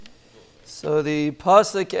So the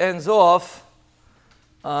pasuk ends off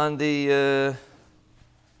on the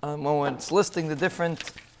when it's listing the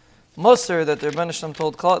different musar that the Rebbeinu Shalom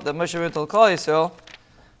told that Moshe Rabbeinu told Klal Yisrael.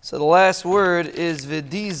 So the last word is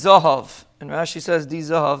v'di zahav, and Rashi says di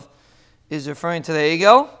zahav is referring to the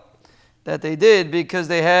egel that they did because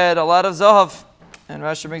they had a lot of zahav. And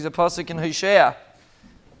Rashi brings a pasuk in Hosea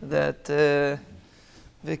that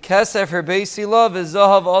v'kesef her beisila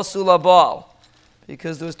v'zahav asu labal,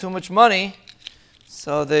 because there was too much money,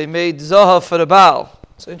 so they made zahav for the Baal.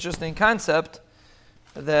 It's an interesting concept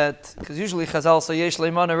that, because usually Chazal say yesh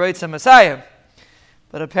leimana reitza Messiah,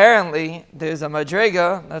 but apparently there's a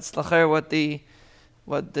madrega. That's lacher what the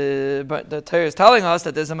Torah is telling us,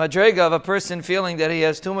 that there's a madrega of a person feeling that he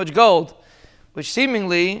has too much gold, which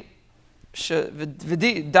seemingly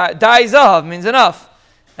dai zahav means enough,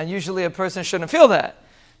 and usually a person shouldn't feel that.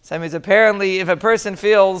 So that means apparently if a person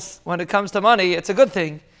feels when it comes to money, it's a good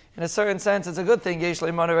thing. In a certain sense, it's a good thing, yesh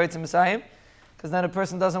leimana reitza Messiah, because then a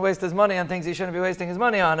person doesn't waste his money on things he shouldn't be wasting his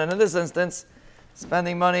money on. And in this instance,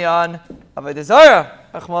 spending money on avodah zarah,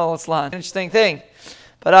 achmal islan. Interesting thing.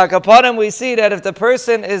 But akapanim, we see that if the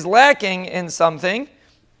person is lacking in something,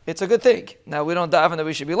 it's a good thing. Now, we don't daven that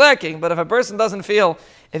we should be lacking, but if a person doesn't feel,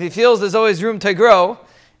 if he feels there's always room to grow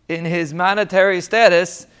in his monetary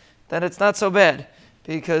status, then it's not so bad,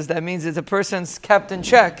 because that means that the person's kept in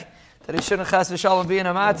check, that he shouldn't chas v'shalom be in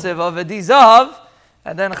a matziv of a dizav,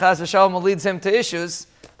 and then chas v'shalom leads him to issues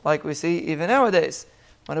like we see even nowadays.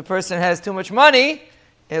 When a person has too much money,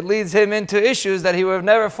 it leads him into issues that he would have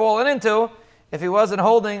never fallen into if he wasn't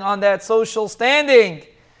holding on that social standing.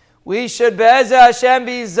 We should be'ezah Hashem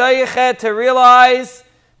be zeichet to realize,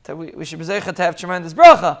 we should be zeichet to have tremendous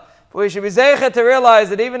bracha, but we should be zeichet to realize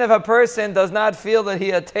that even if a person does not feel that he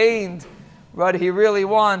attained what he really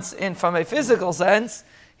wants from a physical sense,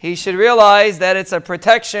 he should realize that it's a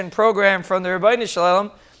protection program from the Rebbeinu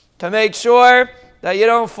Shalom to make sure that you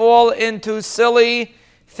don't fall into silly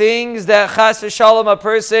things that chas v'shalom a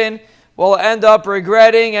person will end up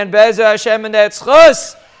regretting, and be'ezah Hashem in that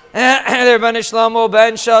schus, the Rebbeinu Shalom will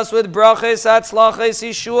bench us with brachas, atzlachas,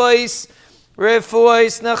 yishuas,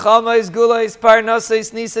 refuas, nechamais, gulais,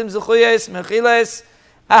 parnasais, nisim, zuchuyas, mechiles,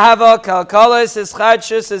 ahava, kalkalas,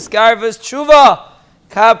 ischadshus, iskarvas, tshuva,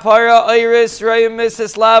 kapara, iris, rayamis,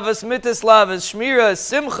 islavas, mitislavas, shmira,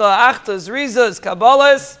 simcha, achtas, rizas,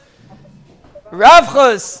 kabbalas,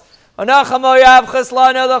 ravchus, Anachamo Yavchas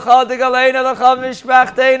Lana L'chal Digalena L'chal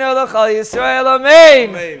Mishpachteinu L'chal Yisrael. Amen.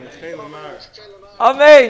 Amen.